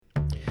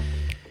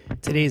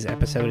Today's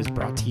episode is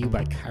brought to you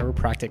by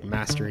Chiropractic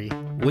Mastery.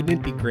 Wouldn't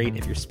it be great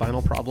if your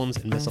spinal problems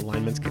and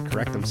misalignments could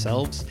correct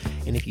themselves?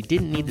 And if you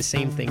didn't need the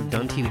same thing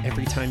done to you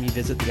every time you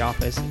visit the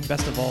office?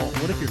 Best of all,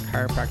 what if your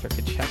chiropractor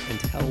could check and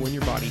tell when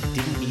your body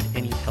didn't need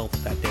any help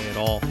that day at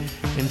all?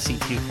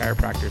 MC2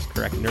 chiropractors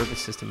correct nervous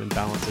system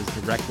imbalances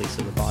directly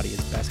so the body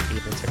is best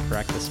able to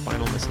correct the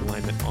spinal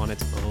misalignment on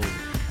its own.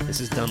 This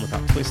is done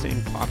without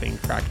twisting, popping,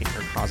 cracking,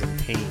 or causing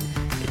pain.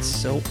 It's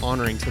so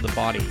honoring to the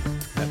body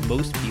that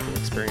most people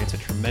experience a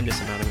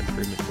tremendous amount of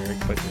improvement very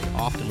quickly,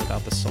 often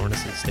without the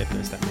soreness and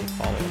stiffness that may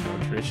follow a more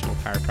traditional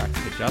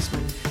chiropractic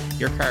adjustment.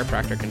 Your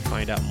chiropractor can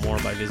find out more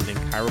by visiting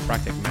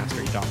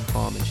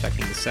chiropracticmastery.com and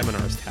checking the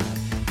seminars tab.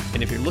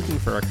 And if you're looking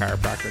for a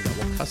chiropractor that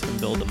will custom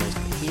build the most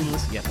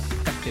painless yet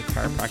effective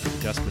chiropractic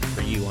adjustment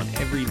for you on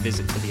every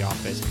visit to the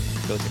office,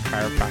 go to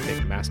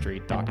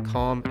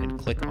chiropracticmastery.com and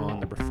click on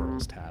the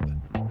referrals tab.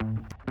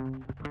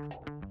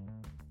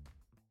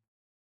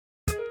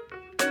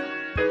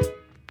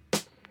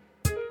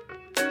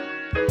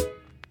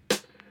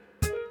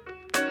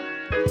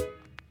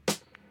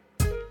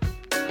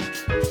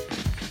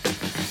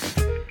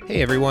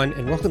 Hey everyone,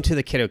 and welcome to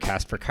the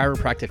KiddoCast for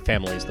Chiropractic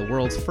Families, the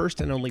world's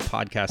first and only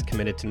podcast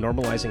committed to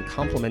normalizing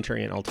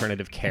complementary and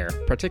alternative care,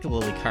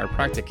 particularly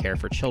chiropractic care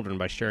for children,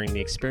 by sharing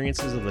the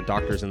experiences of the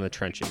doctors in the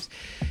trenches.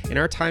 In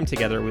our time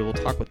together, we will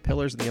talk with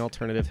pillars in the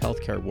alternative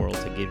healthcare world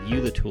to give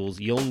you the tools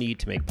you'll need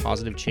to make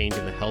positive change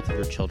in the health of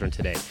your children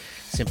today.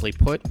 Simply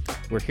put,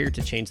 we're here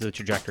to change the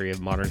trajectory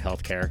of modern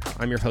healthcare.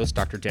 I'm your host,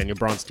 Dr. Daniel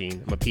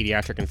Bronstein. I'm a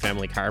pediatric and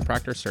family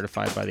chiropractor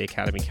certified by the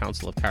Academy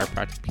Council of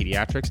Chiropractic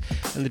Pediatrics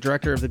and the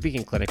director of the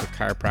Beacon Clinic of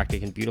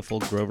Chiropractic in beautiful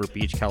Grover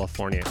Beach,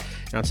 California.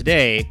 Now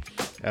today,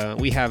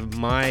 we have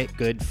my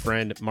good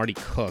friend Marty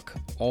Cook,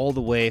 all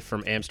the way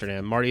from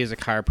Amsterdam. Marty is a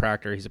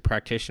chiropractor. He's a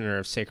practitioner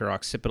of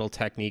sacro-occipital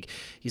technique.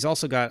 He's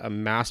also got a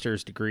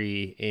master's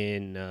degree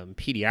in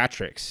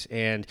pediatrics,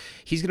 and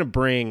he's going to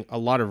bring a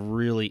lot of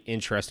really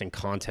interesting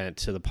content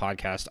to the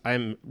podcast.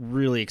 I'm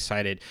really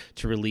excited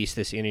to release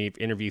this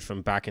interview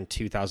from back in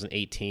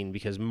 2018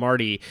 because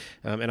Marty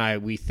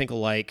and we think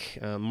alike.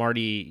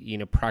 Marty,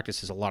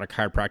 practices a lot of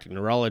chiropractic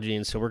neurology,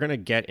 and so we're going to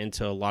get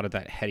into a lot of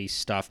that heady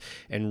stuff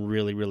and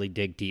really, really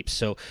dig deep.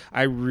 So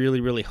I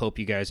really, really hope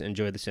you guys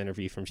enjoyed this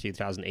interview from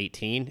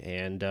 2018.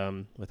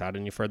 And without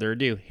any further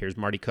ado, here's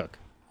Marty Cook.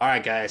 All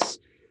right, guys,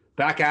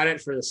 back at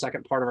it for the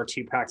second part of our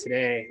two-pack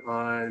today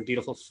on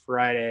beautiful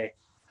Friday.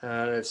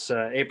 It's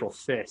April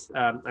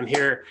 5th. I'm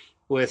here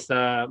with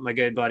my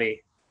good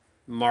buddy,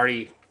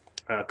 Marty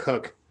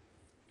Cook.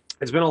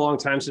 It's been a long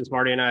time since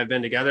Marty and I have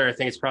been together. I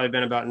think it's probably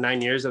been about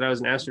 9 years that I was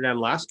in Amsterdam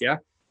last, yeah?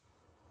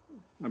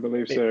 I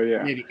believe so,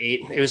 yeah. Maybe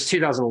 8. It was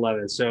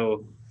 2011,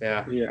 so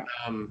yeah. Yeah.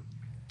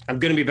 I'm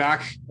going to be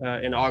back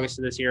in August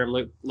of this year.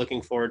 I'm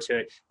looking forward to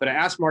it. But I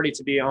asked Marty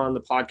to be on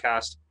the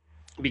podcast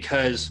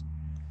because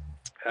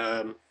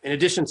in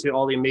addition to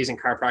all the amazing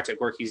chiropractic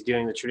work he's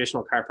doing, the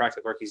traditional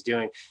chiropractic work he's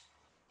doing,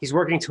 he's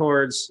working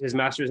towards his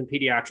master's in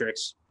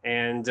pediatrics,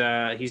 and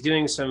he's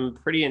doing some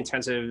pretty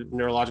intensive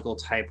neurological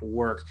type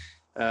work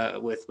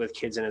with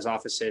kids in his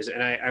offices.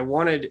 And I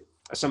wanted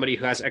somebody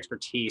who has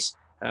expertise,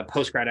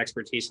 post-grad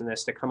expertise in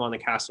this, to come on the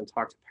cast and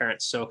talk to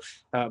parents. So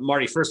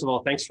Marty, first of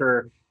all, thanks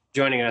for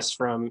joining us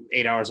from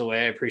 8 hours away.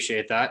 I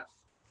appreciate that.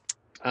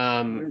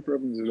 No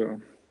problems at all.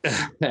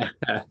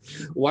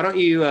 Why don't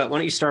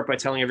you start by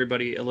telling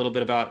everybody a little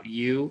bit about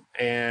you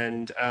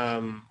and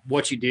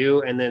what you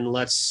do, and then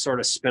let's sort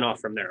of spin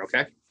off from there,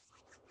 okay?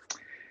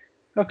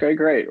 Okay,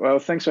 great. Well,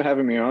 thanks for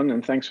having me on,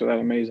 and thanks for that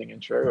amazing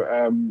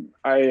intro.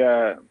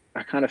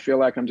 I kind of feel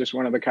like I'm just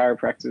one of the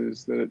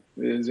chiropractors that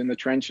is in the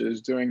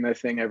trenches doing their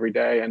thing every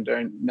day, and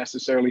don't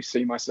necessarily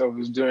see myself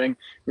as doing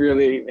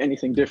really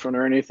anything different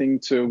or anything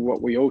to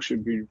what we all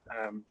should be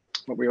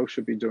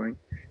doing.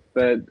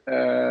 But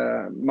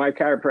my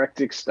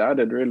chiropractic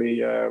started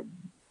really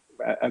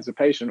as a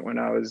patient when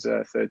I was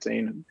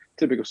 13.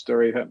 Typical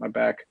story: hurt my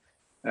back,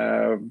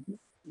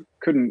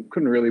 couldn't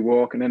really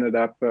walk, and ended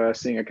up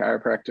seeing a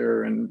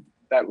chiropractor, and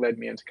that led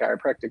me into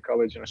chiropractic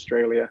college in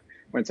Australia.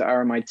 Went to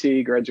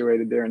RMIT,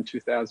 graduated there in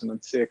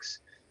 2006.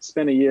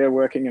 Spent a year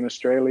working in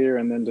Australia,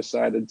 and then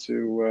decided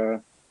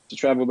to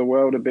travel the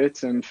world a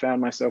bit, and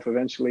found myself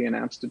eventually in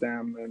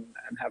Amsterdam, and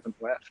haven't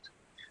left.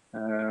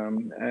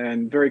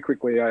 And very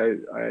quickly, I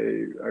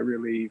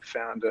really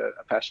found a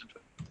passion for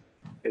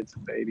kids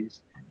and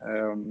babies,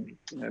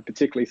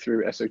 particularly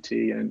through SOT,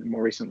 and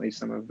more recently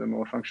some of the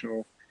more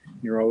functional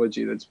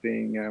neurology that's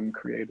being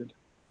created.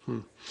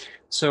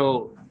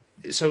 So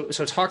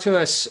talk to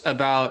us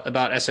about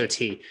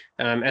SOT.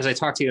 As I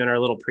talked to you in our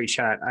little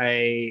pre-chat,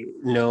 I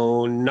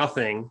know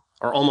nothing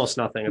or almost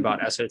nothing about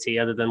SOT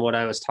other than what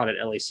I was taught at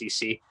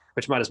LACC,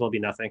 which might as well be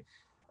nothing.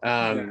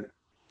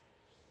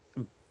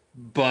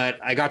 But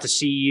I got to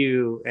see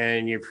you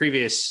and your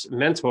previous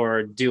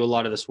mentor do a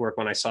lot of this work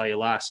when I saw you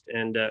last,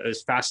 and it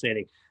was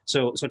fascinating.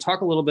 So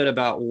talk a little bit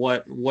about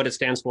what it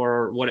stands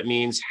for, what it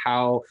means,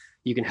 how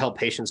you can help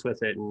patients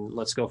with it, and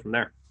let's go from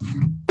there.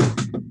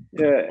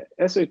 Yeah,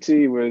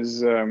 SOT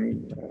was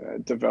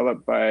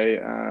developed by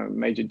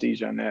Major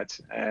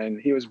Dejarnet, and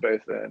he was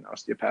both an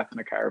osteopath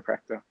and a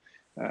chiropractor.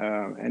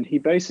 And he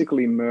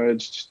basically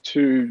merged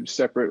two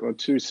separate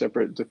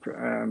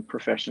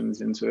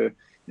professions into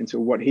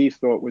what he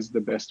thought was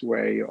the best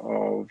way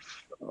of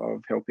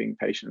helping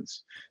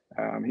patients.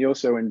 He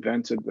also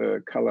invented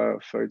the color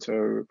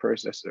photo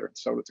processor and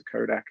sold it to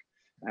Kodak,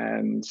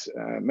 and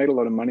made a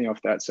lot of money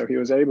off that. So he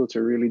was able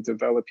to really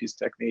develop his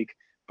technique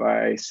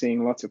by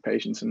seeing lots of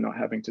patients and not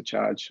having to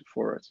charge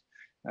for it.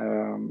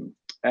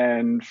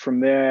 And from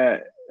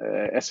there,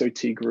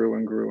 SOT grew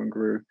and grew and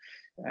grew.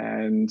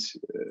 And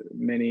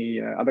many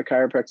other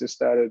chiropractors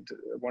started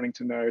wanting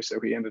to know,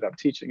 so he ended up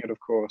teaching it, of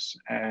course.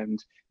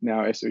 And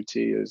now SOT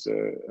is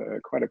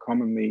quite a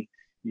commonly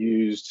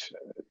used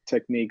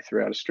technique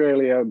throughout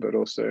Australia, but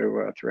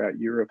also throughout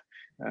Europe.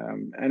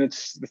 And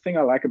it's the thing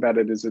I like about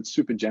it is it's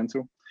super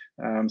gentle.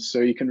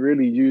 So you can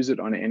really use it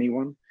on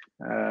anyone.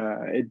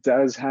 It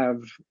does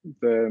have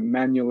the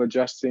manual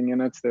adjusting in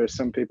it. There are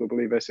some people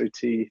believe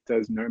SOT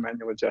does no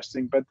manual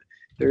adjusting, but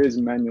there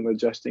is manual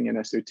adjusting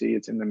in SOT.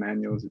 It's in the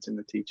manuals, it's in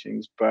the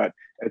teachings, but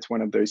it's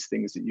one of those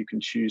things that you can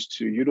choose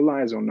to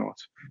utilize or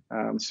not.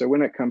 So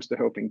when it comes to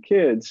helping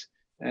kids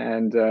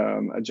and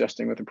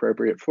adjusting with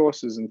appropriate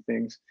forces and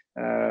things,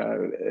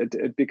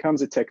 it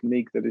becomes a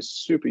technique that is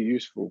super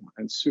useful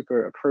and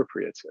super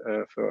appropriate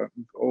for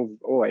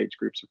all age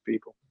groups of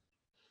people.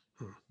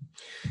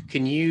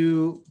 Can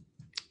you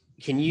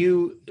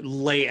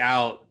lay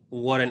out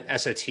what an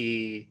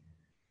SOT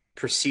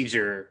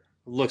procedure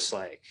looks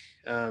like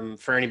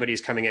for anybody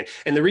who's coming in?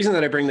 And the reason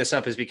that I bring this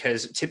up is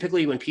because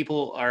typically when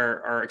people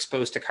are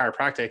exposed to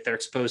chiropractic, they're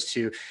exposed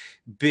to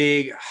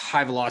big,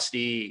 high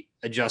velocity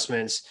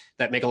adjustments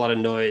that make a lot of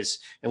noise.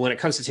 And when it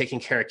comes to taking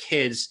care of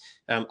kids,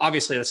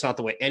 obviously that's not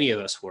the way any of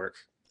us work.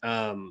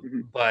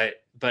 But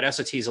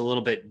SOT is a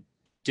little bit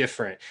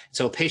different.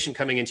 So a patient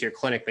coming into your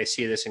clinic may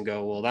see this and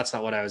go, well, that's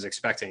not what I was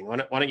expecting. Why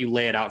don't you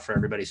lay it out for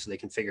everybody so they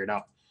can figure it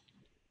out?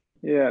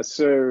 Yeah,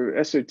 so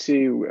SOT,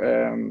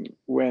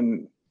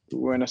 when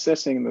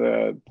assessing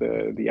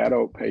the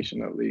adult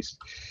patient, at least,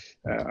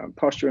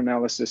 posture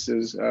analysis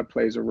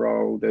plays a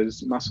role.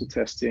 There's muscle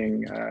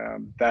testing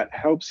that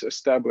helps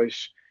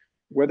establish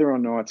whether or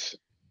not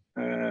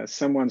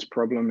someone's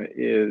problem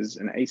is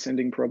an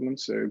ascending problem,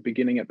 so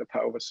beginning at the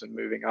pelvis and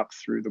moving up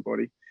through the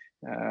body,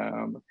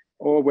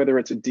 or whether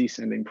it's a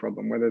descending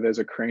problem, whether there's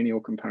a cranial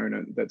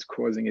component that's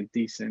causing a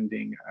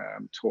descending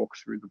torque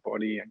through the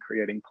body and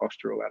creating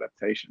postural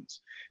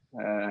adaptations.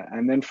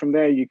 And then from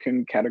there, you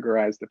can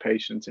categorize the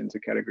patients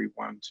into category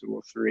 1, 2,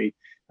 or 3.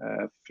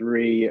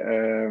 3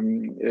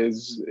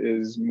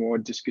 is more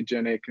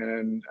discogenic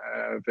and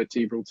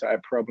vertebral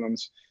type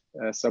problems,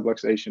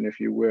 subluxation, if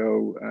you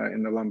will,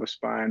 in the lumbar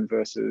spine,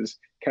 versus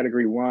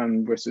category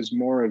 1, versus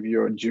more of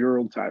your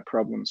dural type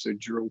problems, so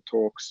dural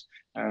torques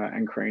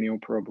and cranial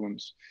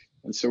problems.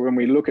 And so when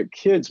we look at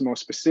kids more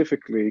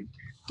specifically,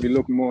 we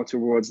look more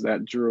towards that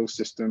dural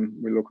system.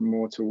 We look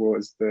more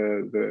towards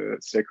the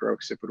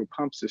sacro-occipital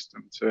pump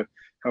system to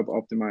help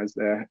optimize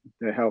their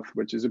health,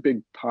 which is a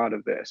big part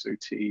of the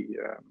SOT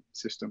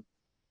system.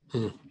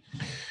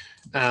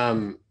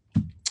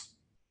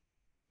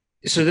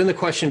 So then the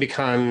question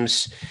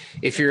becomes,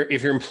 if you're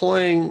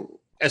employing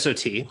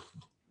SOT,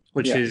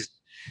 which is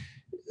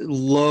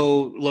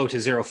low to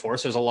zero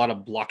force, there's a lot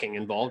of blocking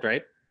involved,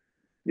 right?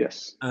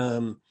 Yes.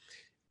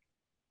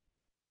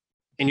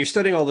 And you're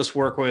studying all this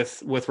work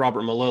with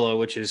Robert Melillo,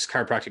 which is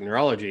chiropractic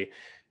neurology.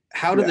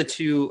 How do the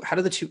two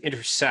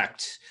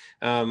intersect?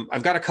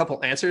 I've got a couple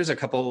answers to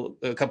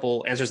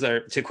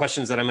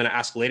questions that I'm going to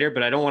ask later,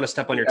 but I don't want to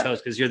step on your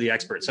toes because you're the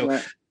expert.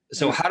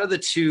 So how do the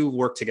two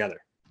work together?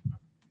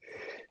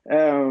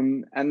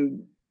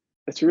 And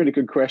that's a really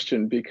good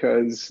question,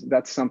 because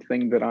that's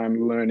something that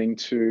I'm learning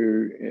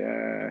to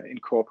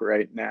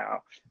incorporate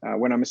now.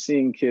 When I'm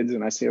seeing kids,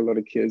 and I see a lot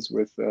of kids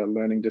with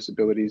learning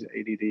disabilities,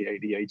 ADD,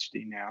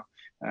 ADHD now.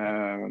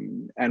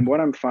 And what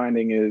I'm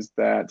finding is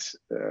that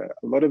a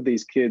lot of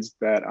these kids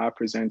that are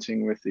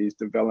presenting with these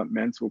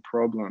developmental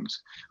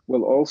problems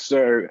will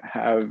also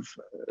have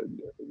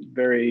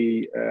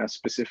very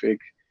specific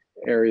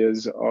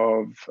areas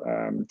of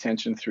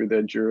tension through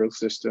the dural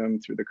system,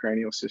 through the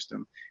cranial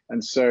system.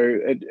 And so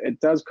it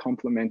does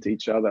complement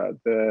each other.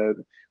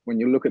 When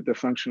you look at the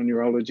functional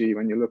neurology,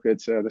 when you look at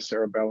the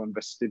cerebellum,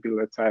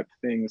 vestibular type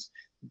things,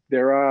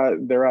 there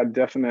are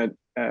definite,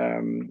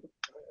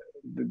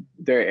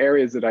 there are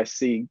areas that I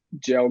see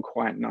gel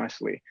quite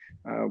nicely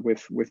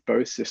with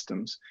both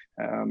systems.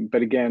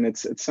 But again,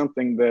 it's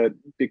something that,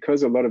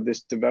 because a lot of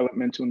this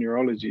developmental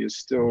neurology is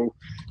still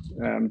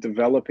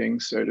developing,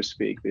 so to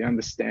speak, the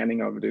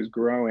understanding of it is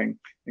growing,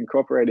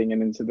 incorporating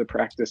it into the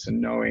practice and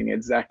knowing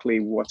exactly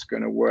what's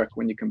going to work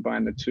when you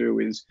combine the two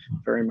is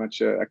very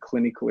much a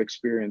clinical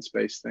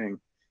experience-based thing.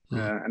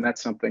 And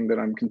that's something that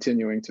I'm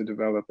continuing to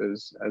develop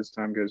as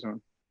time goes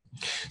on.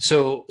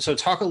 So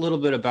talk a little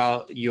bit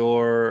about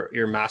your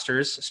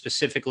master's,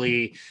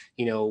 specifically,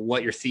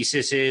 what your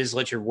thesis is,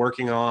 what you're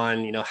working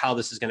on, how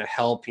this is going to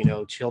help,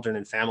 children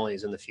and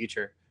families in the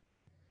future.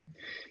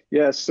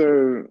 Yeah,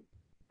 so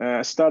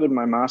I started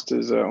my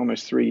master's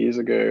almost 3 years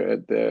ago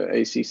at the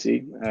ACC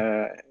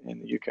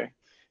in the UK.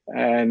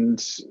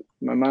 And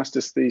my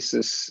master's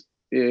thesis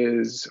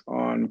is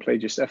on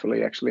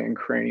plagiocephaly, actually, and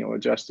cranial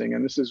adjusting.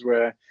 And this is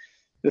where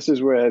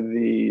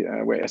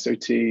the where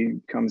SOT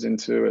comes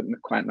into it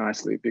quite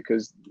nicely,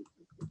 because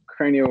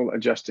cranial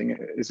adjusting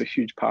is a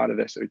huge part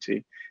of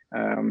SOT.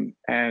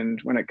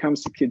 And when it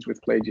comes to kids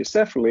with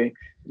plagiocephaly,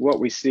 what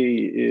we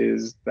see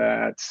is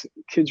that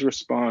kids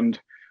respond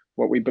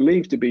what we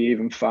believe to be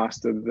even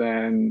faster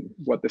than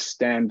what the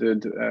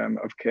standard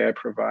of care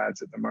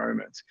provides at the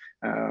moment.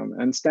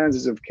 And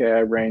standards of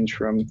care range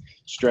from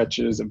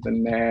stretches of the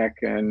neck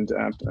and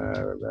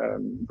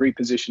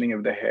repositioning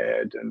of the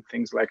head and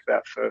things like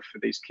that for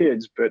these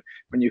kids. But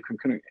when you can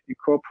kind of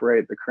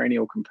incorporate the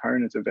cranial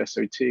component of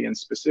SOT, and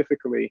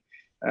specifically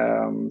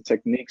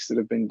techniques that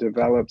have been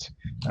developed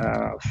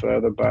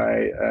further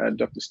by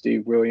Dr.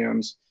 Steve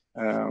Williams,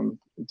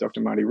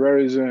 Dr. Marty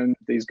Rosen,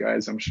 these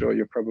guys I'm sure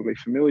you're probably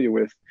familiar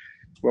with.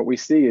 What we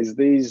see is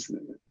these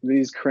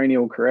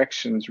cranial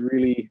corrections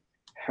really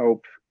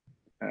help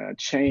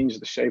change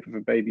the shape of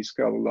a baby's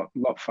skull a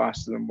lot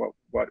faster than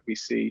what we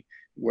see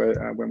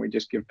when we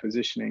just give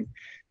positioning.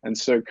 And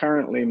so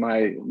currently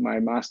my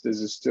master's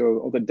is still,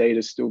 all the data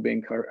is still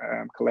being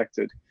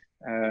collected,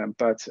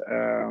 but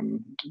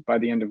by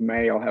the end of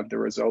May I'll have the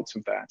results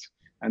of that.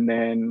 And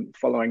then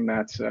following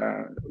that,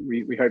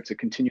 we hope to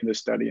continue the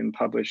study and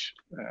publish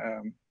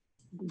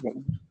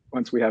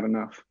once we have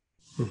enough.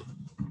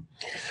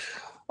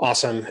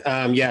 Awesome.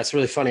 Yeah, it's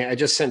really funny. I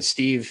just sent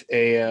Steve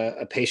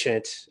a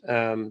patient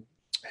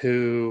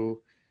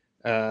who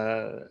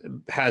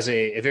has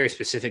a very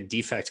specific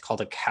defect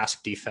called a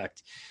CASP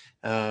defect.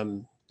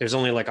 There's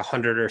only like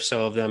 100 or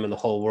so of them in the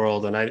whole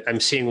world. And I'm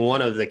seeing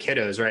one of the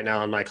kiddos right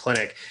now in my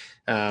clinic.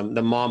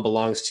 The mom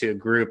belongs to a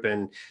group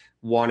and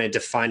wanted to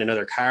find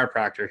another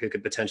chiropractor who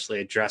could potentially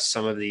address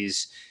some of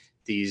these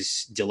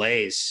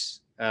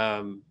delays,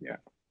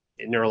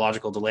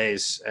 neurological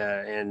delays.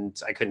 And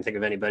I couldn't think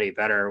of anybody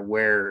better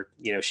where,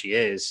 she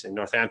is in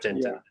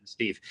Northampton, to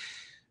Steve.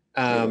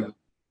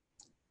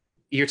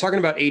 You're talking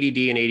about ADD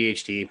and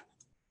ADHD.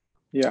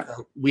 Yeah.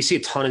 We see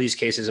a ton of these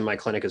cases in my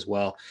clinic as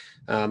well.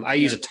 I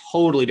use a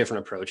totally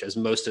different approach, as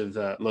most of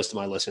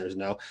my listeners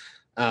know.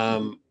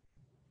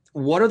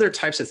 What other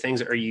types of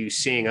things are you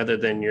seeing other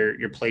than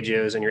your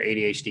plagios and your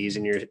ADHDs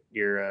and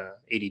your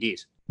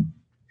ADDs?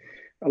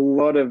 A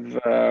lot of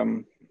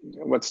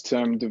what's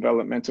termed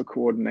developmental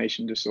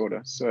coordination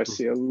disorder. So I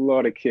see a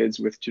lot of kids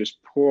with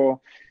just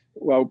poor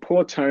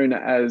tone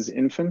as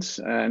infants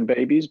and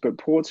babies, but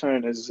poor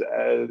tone as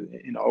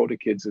in older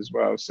kids as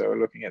well. So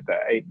looking at the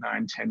 8,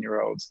 9,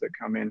 10-year-olds that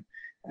come in,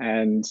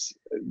 and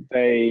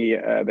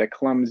they're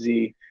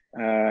clumsy.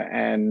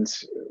 And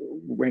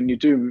when you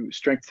do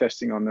strength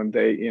testing on them,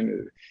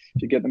 if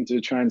you get them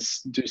to try and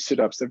do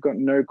sit-ups, they've got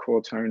no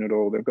core tone at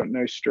all. They've got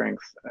no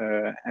strength.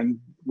 And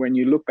when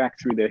you look back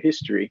through their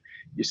history,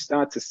 you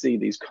start to see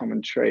these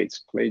common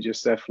traits: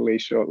 plagiocephaly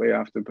shortly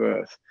after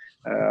birth,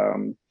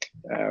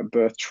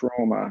 birth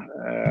trauma,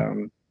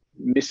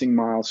 missing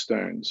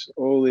milestones,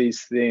 all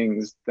these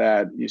things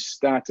that you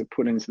start to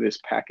put into this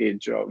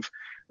package of,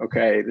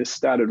 okay, this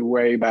started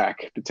way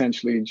back,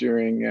 potentially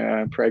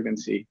during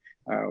pregnancy.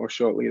 Or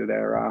shortly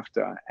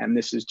thereafter. And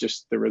this is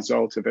just the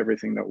result of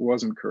everything that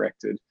wasn't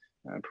corrected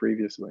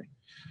previously.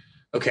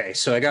 Okay,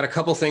 so I got a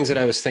couple things that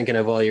I was thinking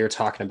of while you were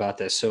talking about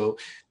this. So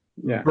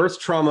birth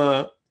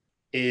trauma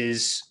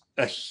is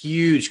a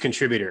huge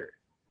contributor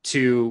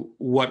to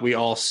what we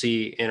all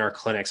see in our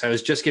clinics. I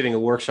was just giving a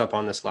workshop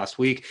on this last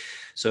week,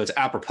 so it's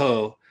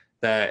apropos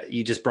that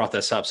you just brought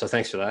this up. So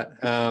thanks for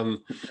that.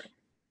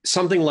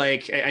 Something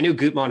like, I knew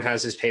Gutmann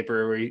has his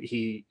paper where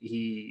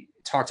he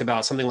talked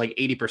about something like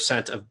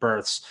 80% of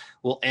births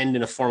will end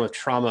in a form of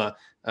trauma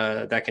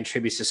that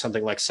contributes to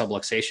something like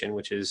subluxation,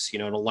 which is,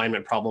 an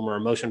alignment problem or a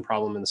motion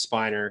problem in the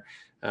spine, or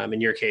in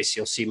your case,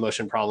 you'll see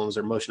motion problems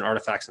or motion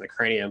artifacts in the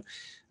cranium.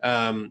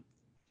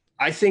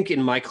 I think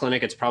in my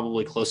clinic, it's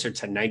probably closer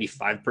to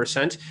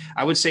 95%.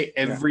 I would say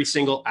every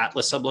single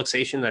atlas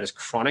subluxation that is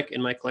chronic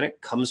in my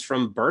clinic comes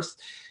from birth.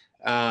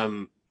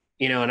 And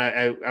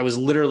I was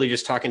literally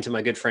just talking to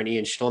my good friend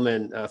Ian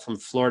Schulman from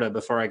Florida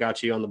before I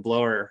got you on the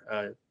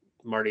blower,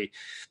 Marty.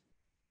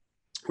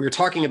 We were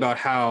talking about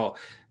how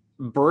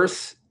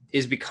birth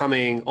is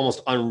becoming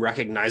almost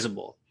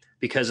unrecognizable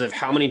because of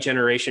how many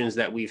generations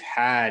that we've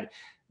had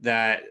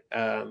that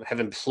have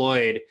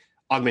employed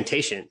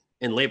augmentation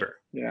in labor.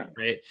 Yeah.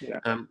 Right. Yeah.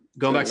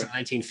 Going back to the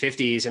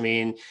 1950s, I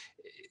mean,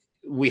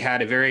 we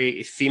had a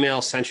very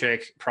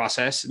female-centric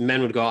process.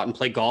 Men would go out and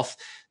play golf.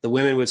 The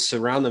women would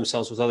surround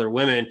themselves with other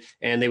women,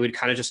 and they would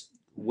kind of just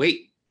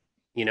wait,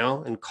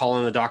 and call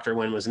in the doctor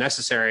when was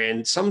necessary.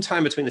 And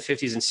sometime between the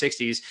 50s and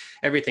 60s,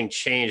 everything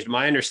changed.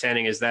 My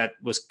understanding is that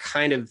was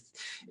kind of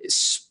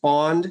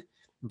spawned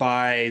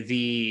by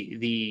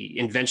the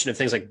invention of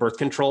things like birth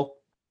control,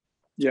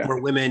 where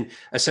women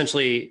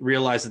essentially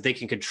realize that they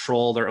can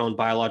control their own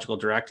biological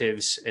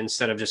directives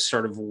instead of just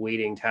sort of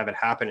waiting to have it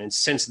happen. And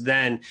since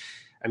then,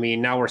 I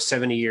mean, now we're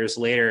 70 years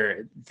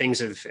later, things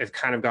have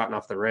kind of gotten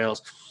off the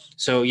rails.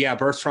 So yeah,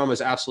 birth trauma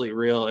is absolutely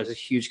real. It's a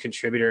huge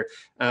contributor.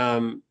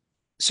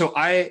 So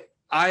I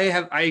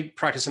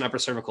practice an upper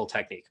cervical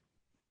technique.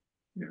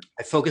 Yeah.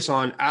 I focus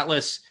on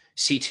Atlas,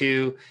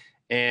 C2,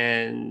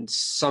 and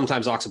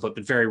sometimes occiput,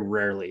 but very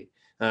rarely.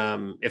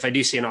 If I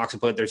do see an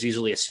occiput, there's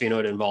usually a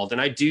sphenoid involved,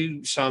 and I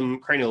do some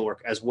cranial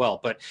work as well.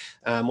 But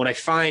what I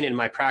find in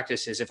my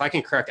practice is if I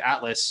can correct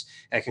Atlas,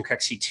 I can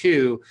correct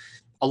C2,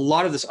 a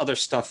lot of this other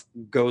stuff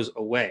goes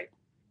away.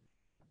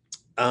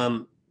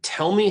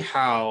 Tell me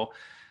how,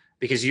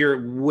 because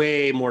you're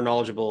way more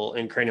knowledgeable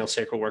in cranial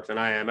sacral work than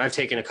I am. I've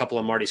taken a couple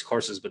of Marty's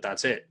courses, but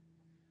that's it.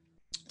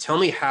 Tell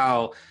me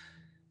how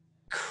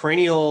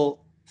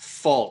cranial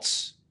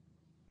faults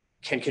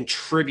can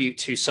contribute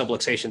to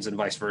subluxations and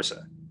vice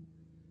versa.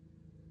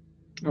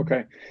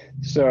 Okay,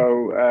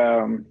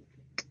 so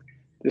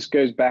this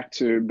goes back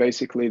to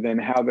basically then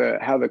how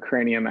the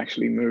cranium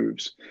actually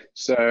moves.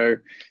 So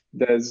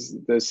there's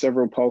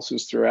several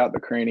pulses throughout the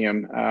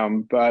cranium,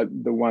 but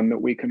the one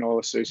that we can all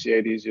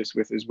associate easiest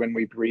with is when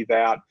we breathe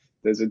out.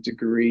 There's a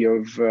degree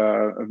of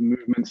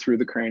movement through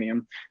the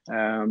cranium,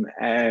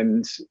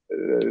 and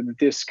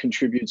this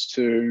contributes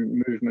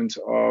to movement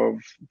of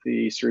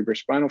the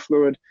cerebrospinal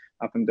fluid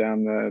up and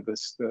down the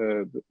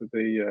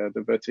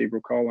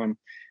vertebral column.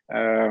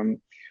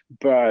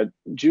 But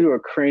due to a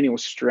cranial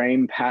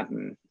strain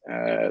pattern,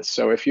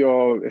 so if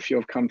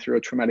you've come through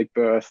a traumatic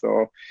birth,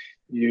 or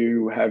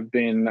you have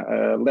been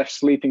left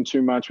sleeping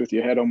too much with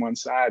your head on one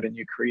side, and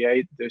you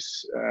create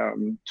this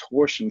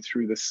torsion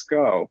through the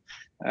skull,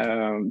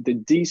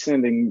 the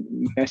descending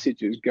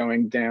messages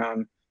going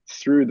down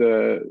through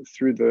the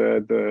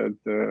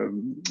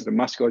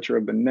musculature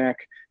of the neck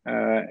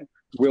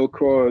will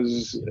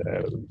cause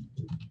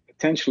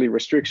potentially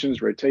restrictions,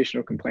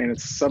 rotational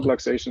complaints,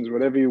 subluxations,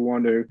 whatever you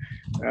want to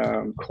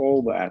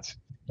call that,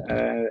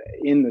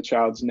 in the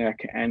child's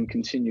neck and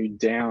continue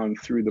down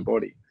through the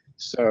body.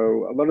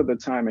 So a lot of the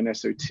time in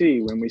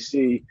SOT, when we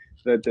see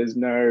that there's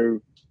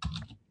no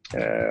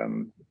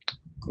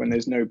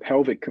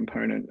pelvic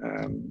component,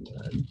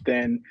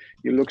 then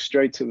you look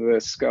straight to the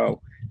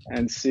skull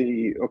and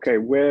see, okay,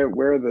 where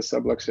are the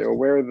subluxation, or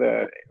where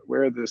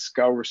are the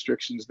skull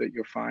restrictions that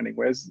you're finding?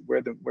 Where isn't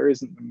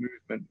the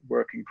movement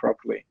working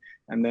properly?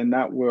 And then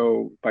that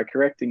will, by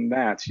correcting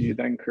that, you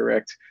then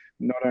correct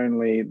not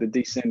only the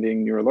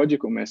descending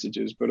neurological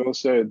messages, but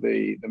also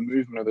the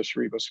movement of the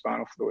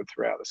cerebrospinal fluid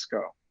throughout the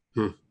skull.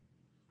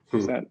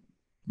 Is that?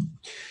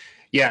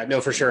 Yeah, no,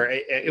 for sure.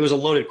 It was a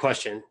loaded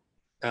question.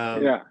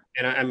 Yeah.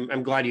 And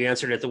I'm glad you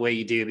answered it the way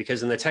you do,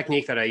 because in the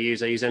technique that I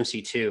use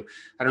MC2.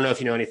 I don't know if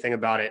you know anything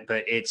about it,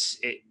 but it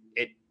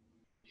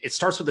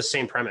starts with the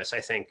same premise, I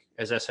think,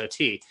 as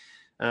SOT.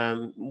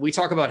 We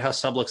talk about how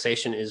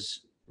subluxation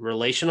is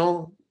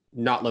relational,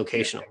 not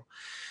locational,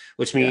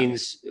 which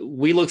means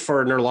we look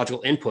for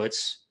neurological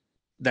inputs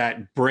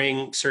that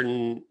bring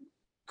certain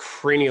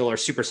cranial or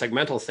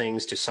suprasegmental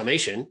things to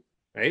summation,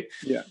 right?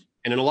 Yeah.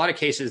 And in a lot of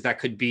cases, that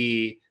could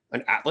be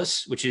an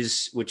atlas, which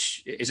is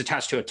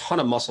attached to a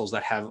ton of muscles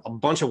that have a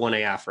bunch of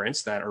 1A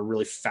afferents that are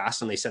really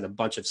fast, and they send a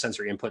bunch of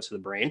sensory inputs to the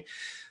brain.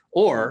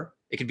 Or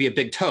it could be a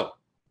big toe.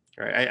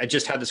 Right? I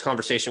just had this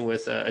conversation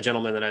with a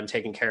gentleman that I'm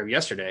taking care of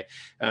yesterday.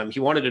 He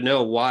wanted to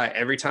know why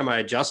every time I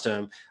adjust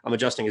him, I'm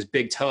adjusting his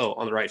big toe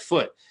on the right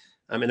foot.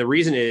 And the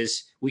reason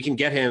is we can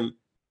get him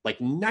like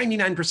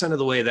 99% of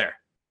the way there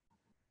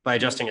by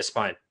adjusting his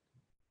spine.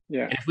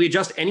 Yeah. And if we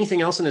adjust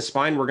anything else in his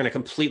spine, we're going to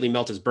completely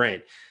melt his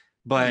brain.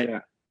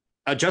 But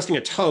adjusting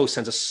a toe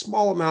sends a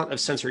small amount of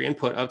sensory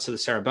input up to the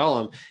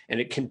cerebellum, and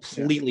it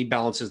completely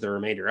balances the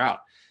remainder out.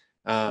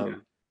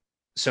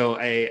 So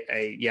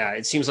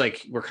it seems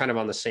like we're kind of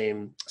on the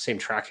same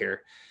track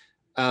here.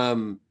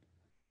 Another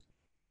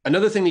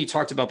thing that you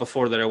talked about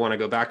before that I want to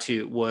go back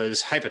to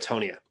was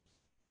hypotonia.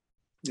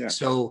 Yeah.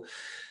 So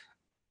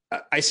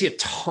I see a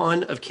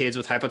ton of kids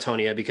with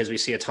hypotonia because we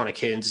see a ton of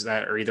kids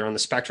that are either on the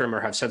spectrum or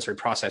have sensory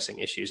processing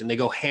issues, and they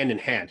go hand in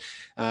hand.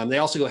 They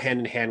also go hand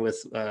in hand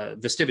with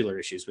vestibular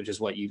issues, which is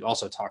what you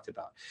also talked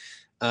about.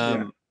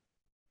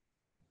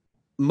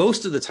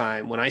 Most of the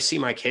time when I see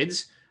my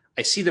kids,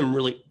 I see them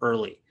really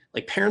early.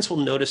 Like parents will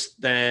notice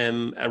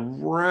them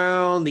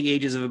around the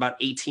ages of about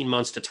 18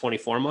 months to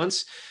 24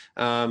 months.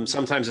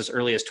 Sometimes as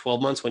early as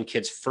 12 months when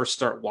kids first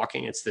start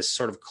walking. It's this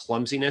sort of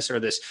clumsiness or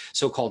this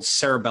so-called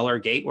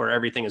cerebellar gait where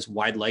everything is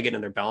wide-legged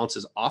and their balance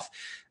is off.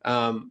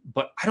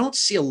 But I don't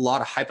see a lot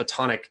of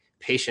hypotonic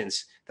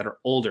patients that are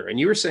older. And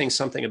you were saying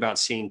something about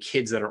seeing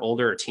kids that are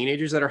older or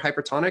teenagers that are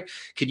hypotonic.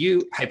 Could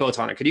you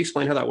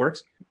explain how that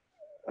works?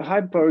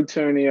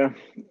 Hypotonia,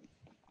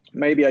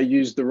 maybe I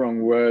used the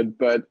wrong word,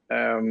 but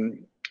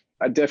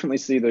I definitely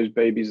see those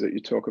babies that you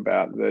talk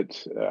about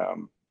that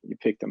you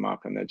pick them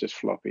up and they're just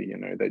floppy. You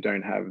know, they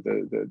don't have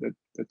the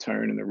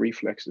tone and the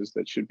reflexes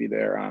that should be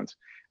there aren't.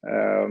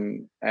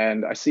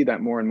 And I see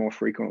that more and more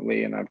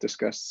frequently, and I've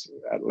discussed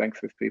at length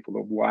with people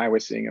of why we're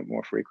seeing it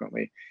more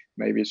frequently.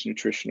 Maybe it's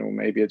nutritional,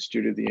 maybe it's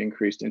due to the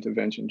increased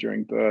intervention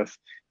during birth,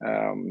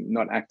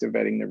 not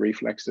activating the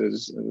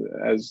reflexes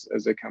as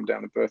they come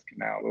down the birth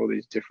canal, all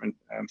these different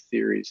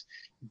theories.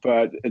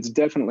 But it's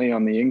definitely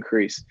on the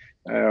increase.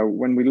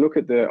 When we look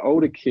at the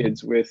older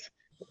kids with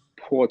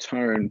poor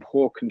tone,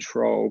 poor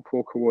control,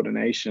 poor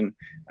coordination,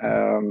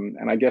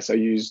 and I guess I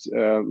used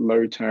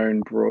low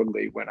tone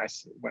broadly when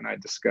I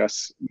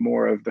discuss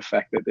more of the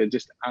fact that they're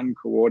just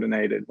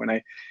uncoordinated. When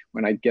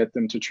I get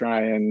them to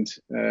try and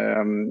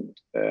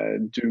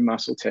do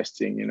muscle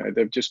testing, you know,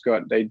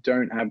 they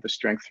don't have the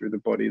strength through the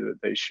body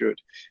that they should,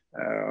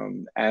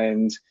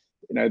 and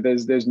you know,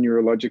 there's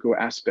neurological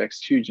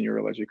aspects, huge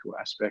neurological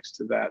aspects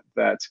to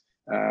that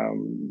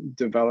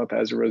develop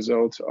as a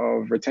result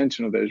of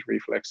retention of those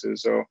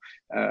reflexes, or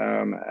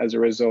as a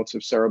result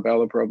of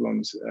cerebellar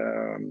problems.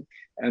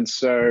 And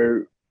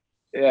so,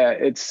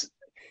 yeah,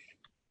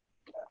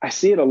 I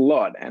see it a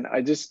lot, and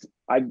I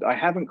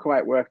haven't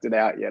quite worked it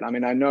out yet. I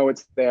mean, I know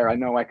it's there. I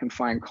know I can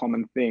find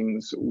common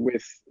things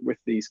with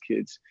these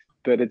kids,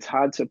 but it's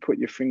hard to put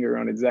your finger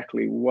on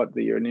exactly what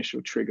the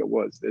initial trigger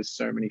was. There's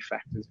so many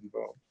factors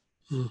involved.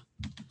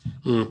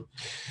 Mm-hmm.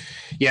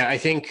 Yeah, I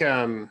think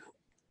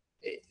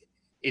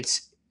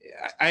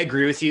I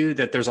agree with you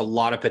that there's a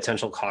lot of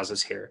potential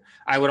causes here.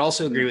 I would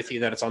also agree with you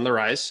that it's on the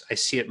rise. I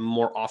see it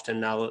more often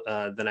now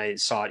than I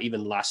saw it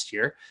even last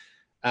year.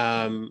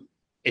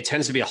 It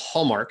tends to be a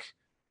hallmark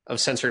of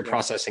sensory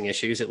processing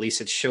issues. At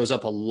least it shows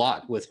up a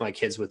lot with my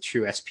kids with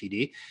true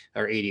SPD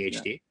or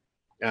ADHD.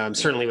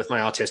 Certainly with my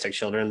autistic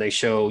children, they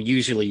show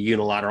usually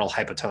unilateral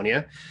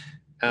hypotonia.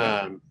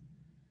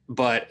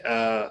 But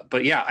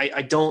yeah,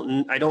 I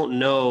don't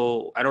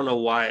know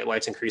why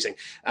it's increasing.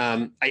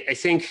 I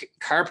think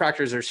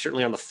chiropractors are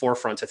certainly on the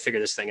forefront to figure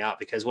this thing out,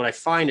 because what I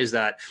find is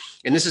that,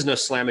 and this is no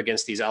slam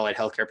against these allied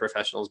healthcare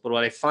professionals, but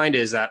what I find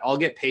is that I'll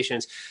get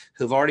patients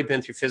who've already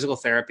been through physical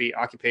therapy,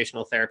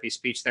 occupational therapy,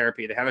 speech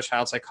therapy. They have a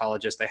child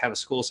psychologist, they have a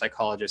school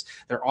psychologist,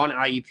 they're on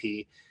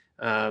IEP,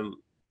 and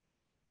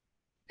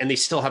they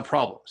still have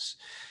problems.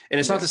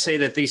 And it's not to say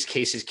that these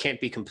cases can't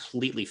be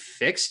completely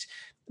fixed,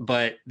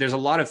 but there's a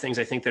lot of things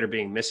I think that are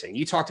being missing.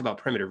 You talked about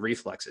primitive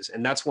reflexes,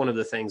 and that's one of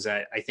the things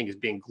that I think is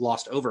being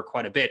glossed over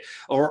quite a bit.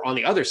 Or on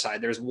the other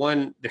side, there's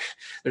one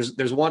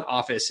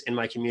office in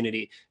my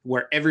community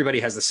where everybody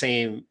has the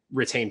same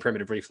retained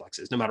primitive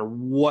reflexes, no matter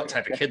what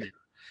type of kid they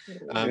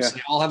are. So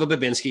they all have a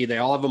Babinski, they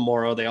all have a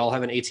Moro, they all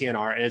have an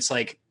ATNR, and it's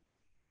like,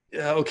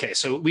 okay,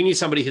 so we need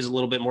somebody who's a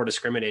little bit more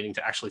discriminating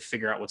to actually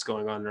figure out what's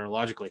going on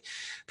neurologically.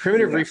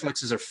 Primitive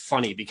reflexes are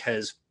funny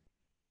because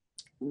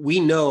we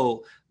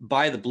know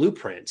by the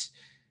blueprint,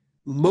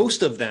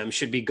 most of them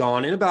should be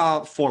gone in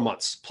about 4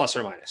 months, plus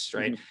or minus,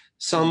 right? Mm-hmm.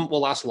 Some will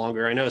last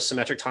longer. I know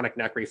symmetric tonic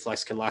neck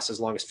reflex can last as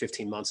long as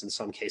 15 months in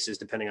some cases,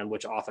 depending on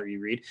which author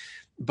you read.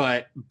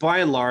 But by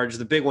and large,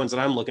 the big ones that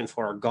I'm looking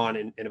for are gone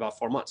in about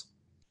 4 months.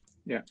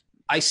 Yeah.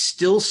 I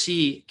still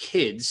see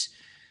kids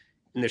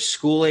in their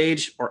school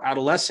age or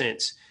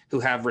adolescents who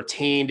have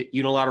retained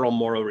unilateral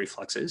Moro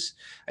reflexes.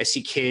 I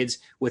see kids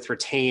with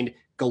retained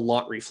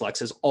Galant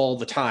reflexes all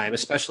the time,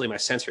 especially my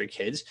sensory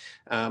kids.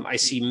 I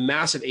see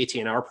massive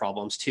ATNR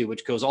problems too,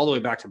 which goes all the way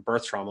back to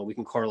birth trauma. We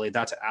can correlate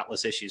that to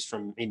Atlas issues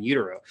from in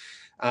utero.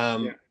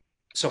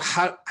 So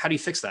how do you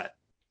fix that?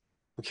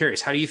 I'm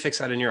curious. How do you fix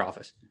that in your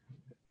office?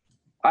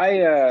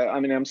 I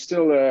mean, I'm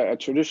still a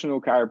traditional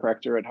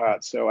chiropractor at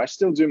heart, so I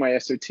still do my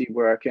SOT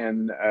work,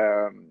 and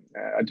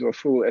I do a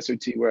full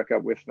SOT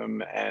workup with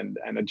them and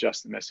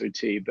adjust them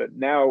SOT. But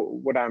now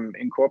what I'm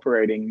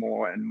incorporating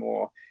more and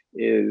more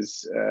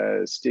is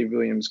Steve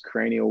Williams'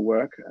 cranial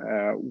work,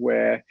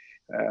 where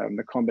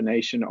the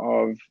combination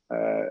of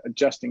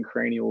adjusting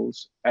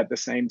cranials at the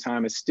same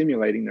time as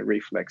stimulating the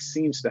reflex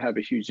seems to have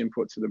a huge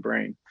input to the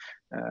brain.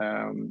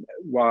 And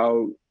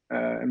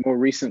more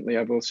recently,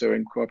 I've also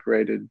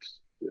incorporated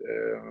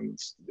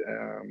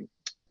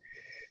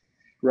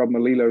Rob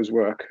Melillo's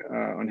work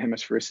on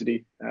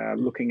hemisphericity,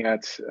 looking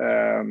at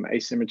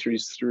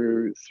asymmetries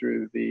through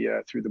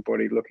the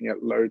body, looking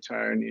at low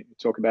tone. You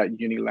talk about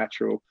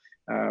unilateral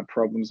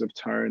problems of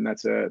tone.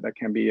 That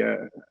can be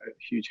a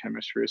huge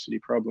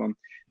hemisphericity problem,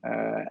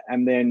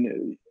 and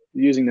then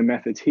using the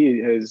methods he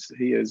has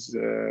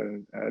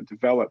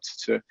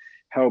developed to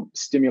help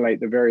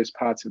stimulate the various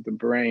parts of the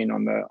brain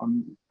on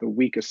the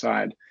weaker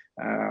side.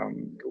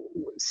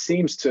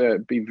 Seems to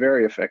be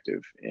very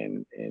effective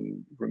in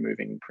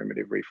removing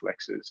primitive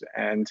reflexes.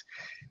 And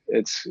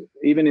it's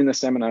even in the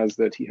seminars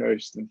that he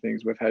hosts and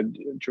things, we've had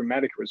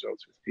dramatic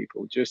results with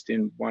people just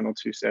in 1 or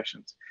 2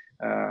 sessions.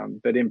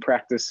 But in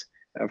practice,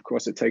 of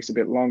course, it takes a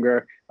bit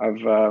longer.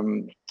 I've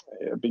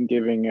been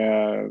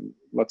giving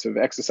lots of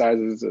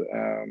exercises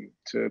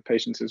to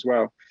patients as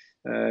well.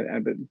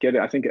 But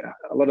I think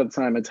a lot of the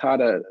time it's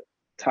harder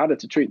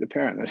to treat the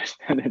parent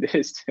than it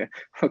is to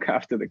look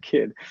after the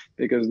kid,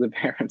 because the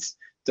parents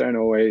don't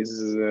always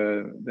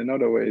they're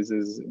not always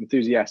as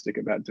enthusiastic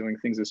about doing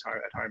things at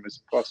home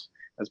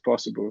as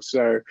possible.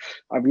 So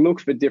I've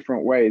looked for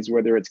different ways,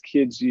 whether it's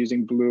kids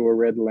using blue or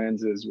red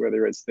lenses,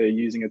 whether it's they're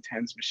using a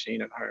TENS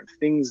machine at home,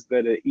 things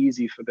that are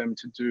easy for them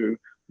to do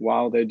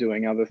while they're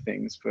doing other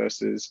things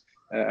versus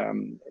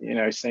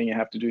saying you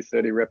have to do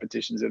 30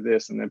 repetitions of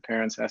this and the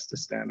parents has to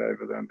stand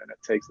over them and it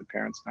takes the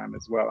parents time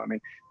as well. I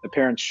mean, the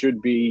parents should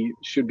be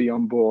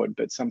on board,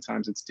 but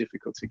sometimes it's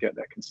difficult to get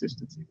that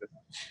consistency with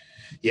them.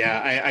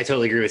 Yeah, I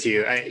totally agree with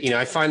you.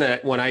 I find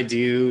that when I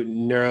do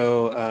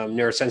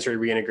neurosensory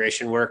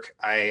reintegration work,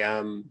 I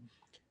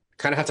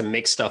kind of have to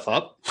make stuff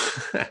up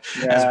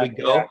as we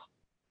go. Yeah.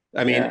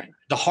 I mean,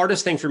 the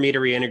hardest thing for me to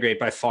reintegrate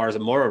by far is a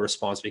moral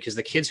response, because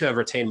the kids who have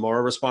retained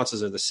moral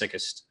responses are the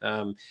sickest.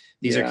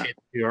 These are kids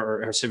who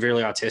are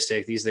severely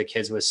autistic. These are the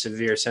kids with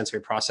severe sensory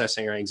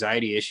processing or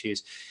anxiety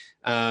issues.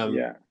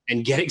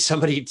 And getting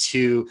somebody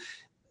to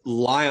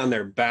lie on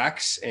their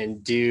backs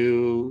and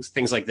do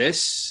things like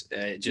this,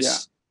 for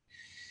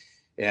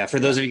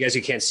those of you guys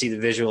who can't see the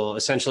visual,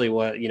 essentially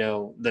what,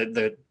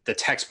 the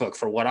textbook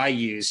for what I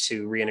use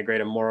to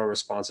reintegrate a moral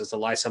response is to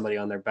lie somebody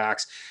on their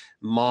backs.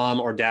 Mom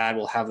or dad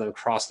will have them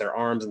cross their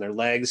arms and their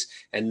legs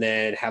and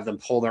then have them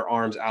pull their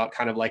arms out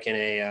kind of like in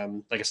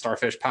a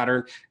starfish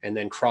pattern, and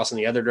then cross in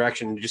the other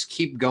direction and just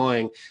keep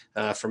going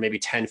for maybe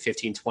 10,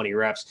 15, 20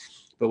 reps.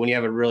 But when you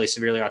have a really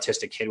severely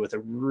autistic kid with a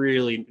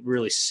really,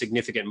 really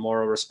significant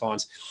moral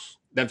response,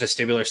 that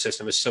vestibular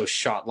system is so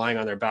shot, lying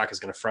on their back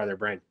is going to fry their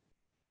brain.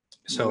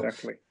 So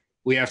exactly.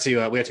 we have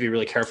to be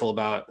really careful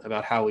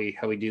about how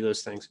we do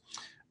those things.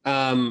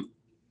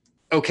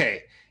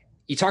 Okay.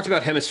 You talked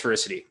about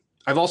hemisphericity.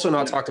 I've also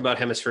not talked about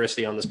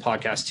hemisphericity on this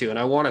podcast too. And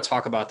I want to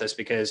talk about this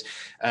because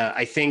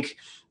I think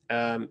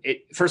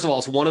first of all,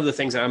 it's one of the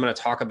things that I'm going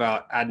to talk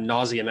about ad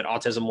nauseum at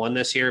Autism One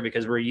this year,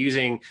 because we're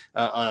using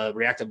a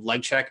reactive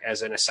leg check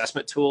as an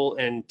assessment tool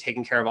in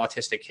taking care of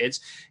autistic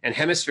kids. And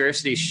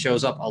hemisphericity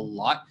shows up a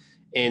lot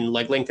in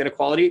leg length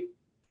inequality.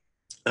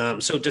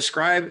 So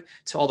describe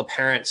to all the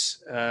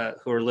parents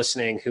who are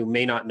listening who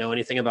may not know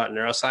anything about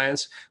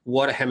neuroscience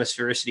what a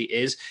hemisphericity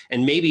is,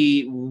 and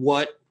maybe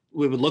what it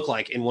would look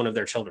like in one of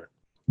their children.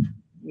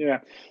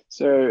 Yeah,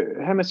 so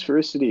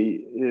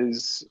hemisphericity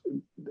is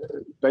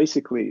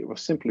basically, or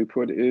simply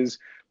put, is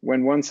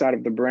when one side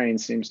of the brain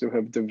seems to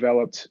have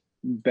developed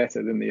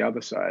better than the other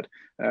side.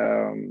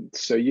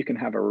 So you can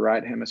have a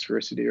right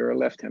hemisphericity or a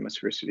left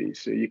hemisphericity.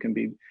 So you can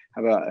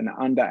have an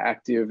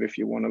underactive, if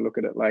you want to look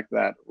at it like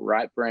that,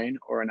 right brain,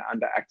 or an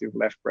underactive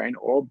left brain,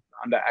 or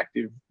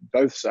underactive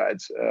both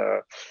sides,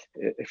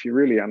 if you're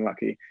really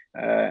unlucky.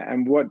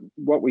 And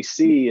what we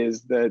see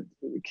is that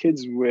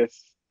kids with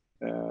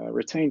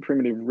retained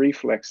primitive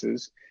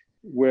reflexes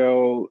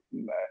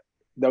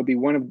the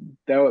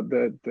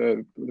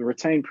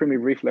retained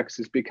primitive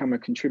reflexes become a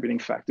contributing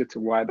factor to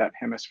why that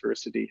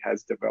hemisphericity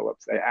has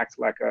developed. They act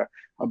like a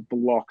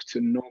block to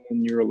normal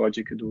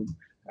neurological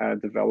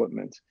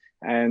development.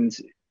 And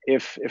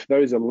if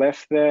those are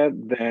left there,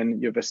 then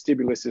your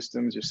vestibular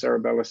systems, your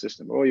cerebellar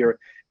system, all your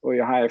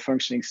higher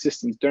functioning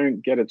systems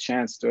don't get a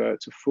chance to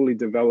fully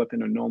develop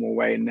in a normal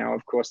way. And now,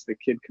 of course, the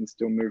kid can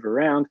still move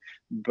around,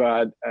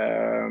 but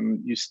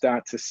you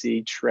start to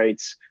see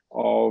traits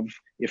of,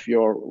 if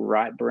your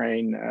right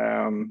brain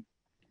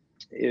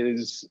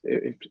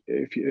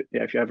if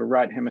you have a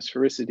right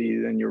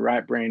hemisphericity, then your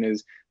right brain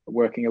is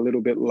working a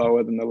little bit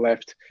lower than the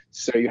left.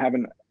 So you have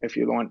if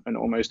you want,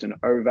 almost an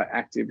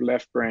overactive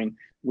left brain,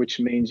 which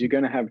means you're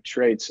going to have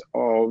traits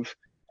of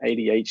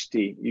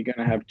ADHD. You're going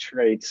to have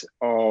traits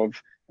of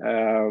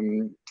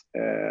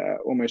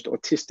almost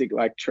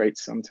autistic-like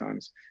traits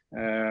sometimes.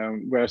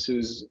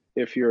 Versus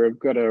if you've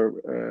got a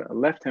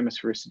left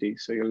hemisphericity,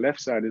 so your left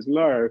side is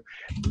low,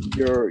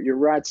 your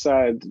right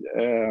side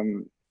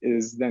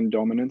is then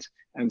dominant,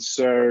 and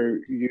so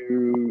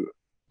you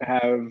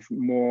have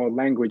more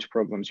language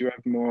problems. You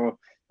have more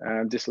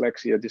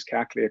dyslexia,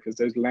 dyscalculia, because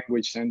those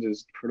language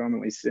centers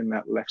predominantly sit in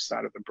that left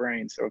side of the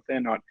brain. So if they're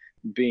not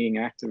being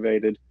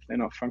activated, they're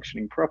not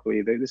functioning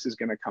properly, this is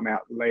going to come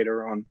out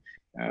later on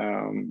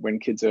when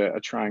kids are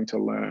trying to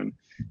learn.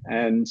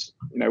 And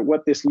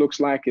what this looks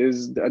like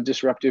is a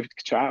disruptive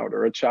child,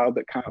 or a child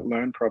that can't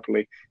learn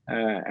properly.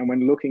 And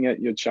when looking at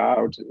your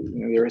child,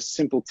 there are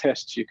simple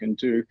tests you can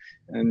do,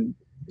 and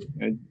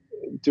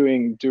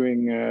doing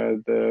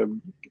the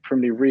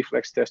primitive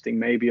reflex testing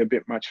may be a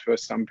bit much for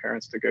some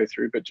parents to go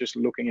through, but just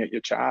looking at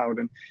your child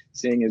and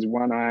seeing,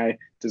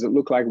 does it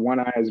look like one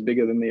eye is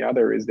bigger than the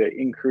other? Is there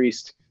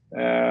increased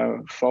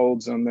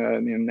folds on the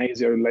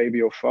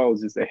nasolabial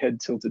folds? Is the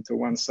head tilted to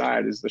one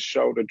side? Is the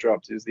shoulder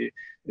dropped? Is the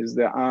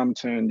arm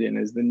turned in?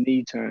 Is the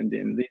knee turned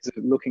in? These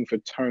are looking for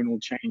tonal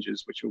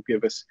changes, which will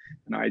give us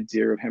an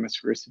idea of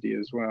hemisphericity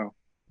as well.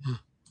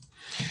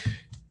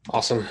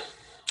 Awesome.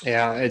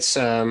 Yeah,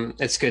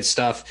 it's good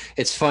stuff.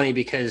 It's funny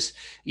because,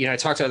 I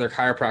talk to other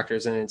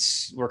chiropractors and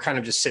we're kind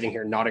of just sitting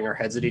here nodding our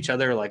heads at each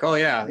other like, oh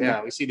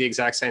yeah, we see the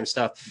exact same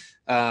stuff.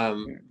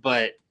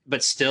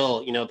 But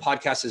still,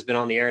 podcast has been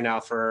on the air now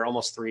for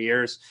almost 3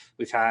 years.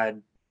 We've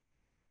had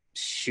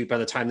shoot, by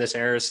the time this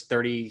airs,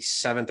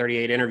 37,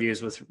 38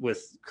 interviews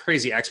with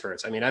crazy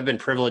experts. I mean, I've been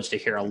privileged to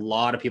hear a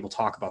lot of people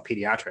talk about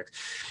pediatrics,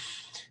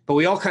 but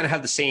we all kind of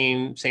have the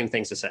same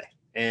things to say.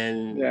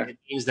 And it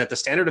means that the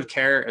standard of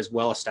care is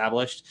well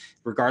established,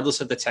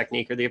 regardless of the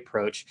technique or the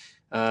approach.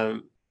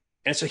 And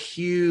it's a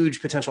huge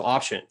potential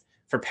option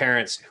for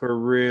parents who are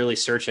really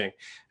searching.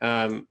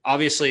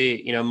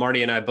 Obviously, you know,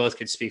 Marty and I both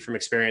could speak from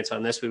experience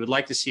on this. We would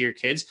like to see your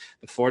kids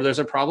before there's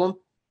a problem,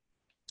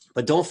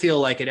 but don't feel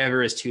like it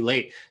ever is too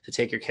late to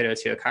take your kiddo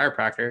to a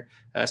chiropractor,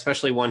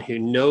 especially one who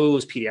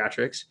knows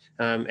pediatrics.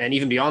 And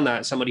even beyond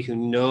that, somebody who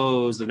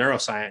knows the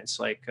neuroscience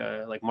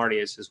like Marty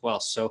is as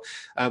well. So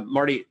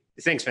Marty,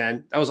 thanks,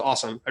 man. That was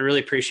awesome. I really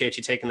appreciate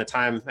you taking the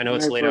time. I know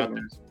it's late out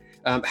there.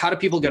 How do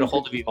people get a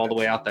hold of you all the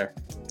way out there?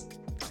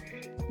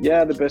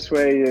 Yeah, the best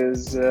way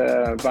is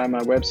via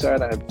my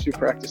website. I have two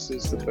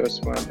practices. The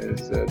first one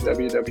is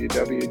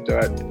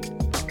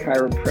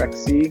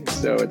www.chiropraxy.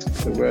 So it's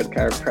the word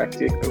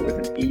chiropractic, but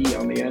with an E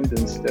on the end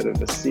instead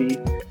of a C.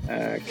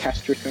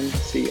 Castricum,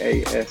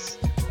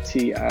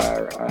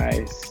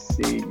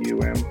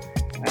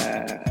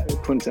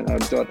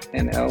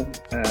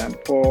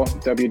 CASTRICUM.nl or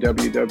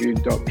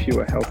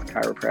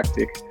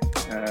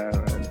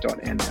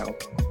www.purehealthchiropractic.nl.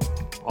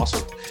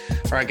 Awesome.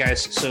 All right,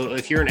 guys. So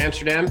if you're in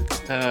Amsterdam,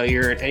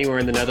 you're anywhere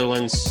in the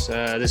Netherlands,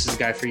 this is a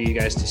guy for you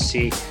guys to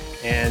see.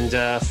 And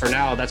for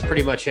now, that's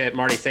pretty much it.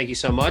 Marty, thank you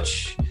so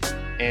much.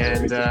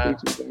 And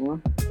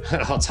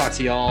I'll talk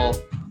to you all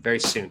very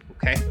soon.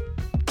 Okay.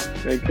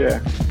 Take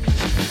care.